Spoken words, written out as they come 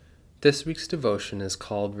This week's devotion is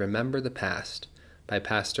called Remember the Past by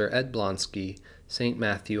Pastor Ed Blonsky, St.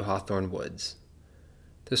 Matthew Hawthorne Woods.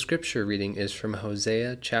 The scripture reading is from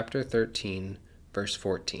Hosea chapter 13, verse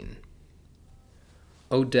 14.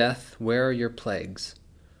 O death, where are your plagues?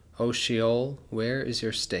 O Sheol, where is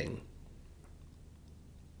your sting?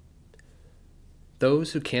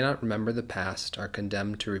 Those who cannot remember the past are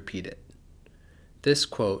condemned to repeat it. This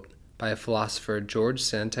quote by philosopher George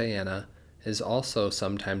Santayana is also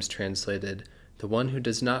sometimes translated, "The one who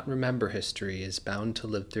does not remember history is bound to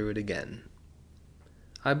live through it again."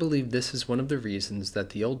 I believe this is one of the reasons that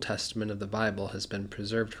the Old Testament of the Bible has been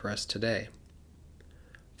preserved for us today.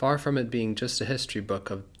 Far from it being just a history book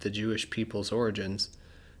of the Jewish people's origins,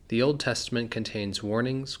 the Old Testament contains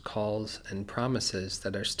warnings, calls, and promises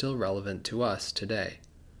that are still relevant to us today.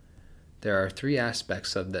 There are three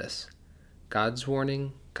aspects of this: God's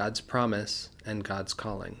warning, God's promise, and God's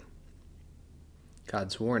calling.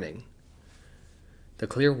 God's warning. The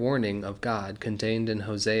clear warning of God contained in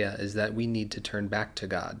Hosea is that we need to turn back to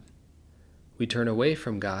God. We turn away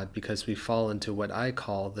from God because we fall into what I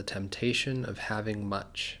call the temptation of having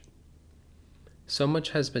much. So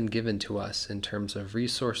much has been given to us in terms of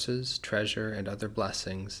resources, treasure, and other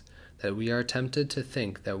blessings that we are tempted to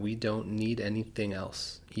think that we don't need anything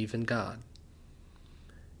else, even God.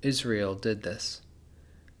 Israel did this.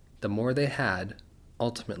 The more they had,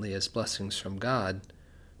 ultimately as blessings from God,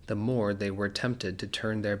 the more they were tempted to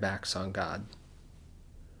turn their backs on God.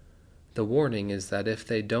 The warning is that if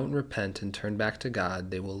they don't repent and turn back to God,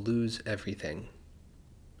 they will lose everything,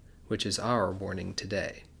 which is our warning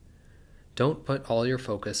today. Don't put all your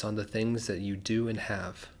focus on the things that you do and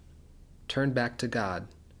have. Turn back to God,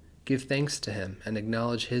 give thanks to Him, and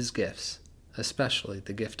acknowledge His gifts, especially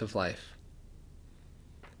the gift of life.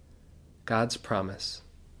 God's promise.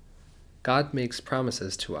 God makes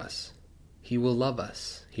promises to us. He will love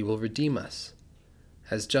us. He will redeem us.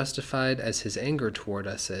 As justified as His anger toward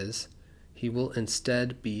us is, He will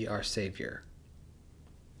instead be our Savior.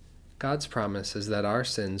 God's promise is that our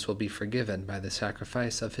sins will be forgiven by the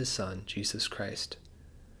sacrifice of His Son, Jesus Christ.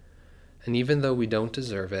 And even though we don't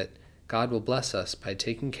deserve it, God will bless us by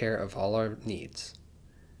taking care of all our needs.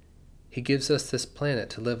 He gives us this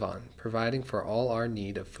planet to live on, providing for all our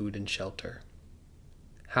need of food and shelter.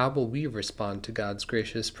 How will we respond to God's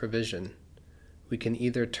gracious provision? We can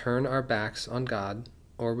either turn our backs on God,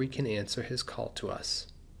 or we can answer His call to us.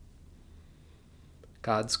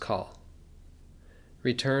 God's call.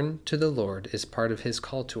 Return to the Lord is part of His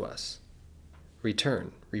call to us.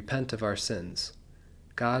 Return, repent of our sins.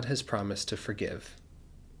 God has promised to forgive.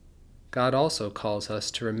 God also calls us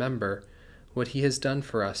to remember what He has done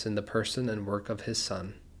for us in the person and work of His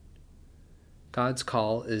Son. God's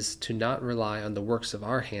call is to not rely on the works of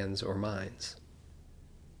our hands or minds.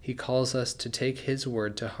 He calls us to take His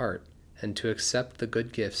word to heart and to accept the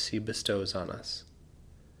good gifts He bestows on us.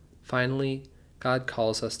 Finally, God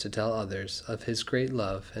calls us to tell others of His great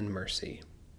love and mercy.